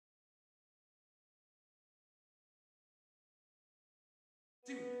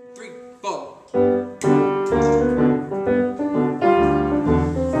2, 3, 4.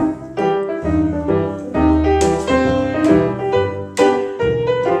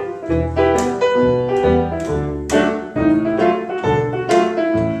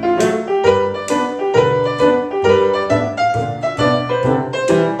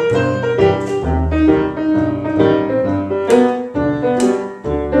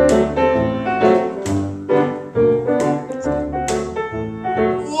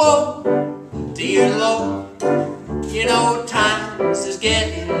 Whoa, dear Lord, you know times is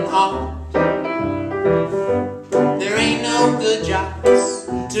getting hard. There ain't no good jobs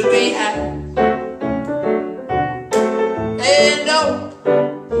to be had. And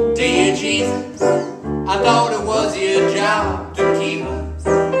oh, dear Jesus, I thought it was your job to keep us,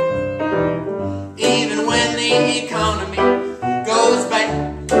 even when the economy goes bad.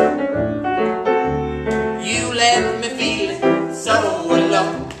 You left me feeling so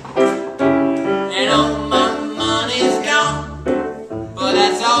alone, and all my money's gone. But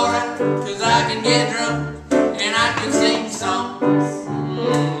that's alright, 'cause I can get drunk and I can sing songs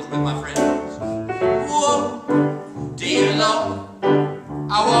with my friends. Whoa, dear Lord,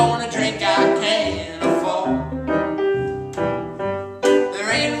 I want a drink I can't afford. There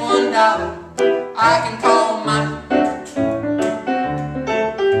ain't $1 I can call mine.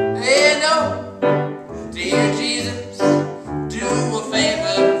 And oh, dear Jesus, do a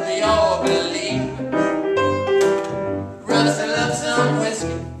favor for your believers. Rustle up some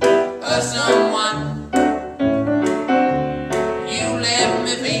whiskey or some wine. You left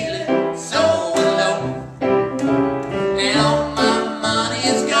me feeling so alone, and all my money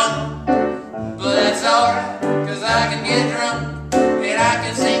is gone. But that's alright, 'cause I can get drunk and I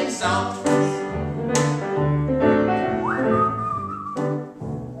can sing songs.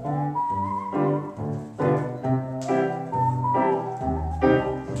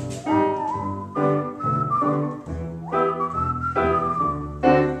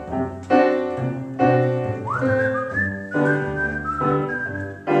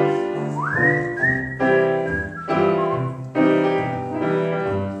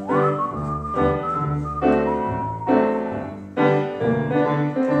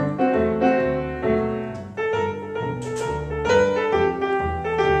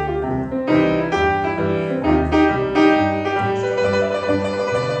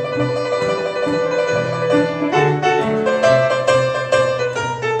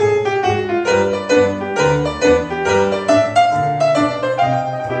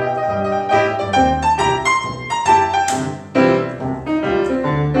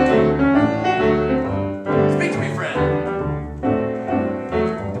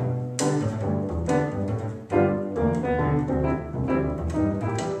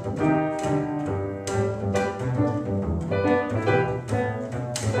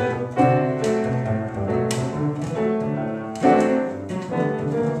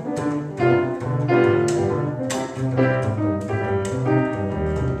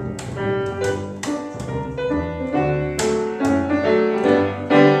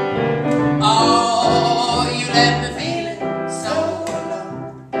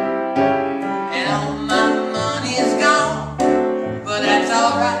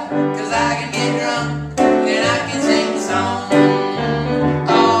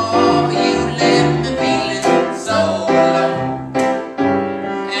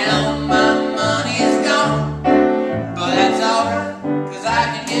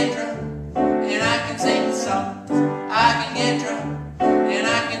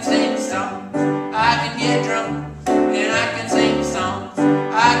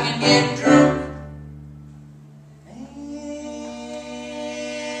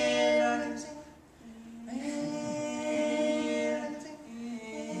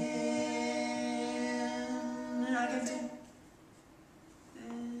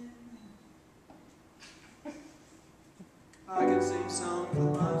 I can sing songs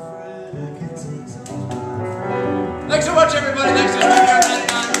with my friend. Thanks so much, everybody. Thanks so much.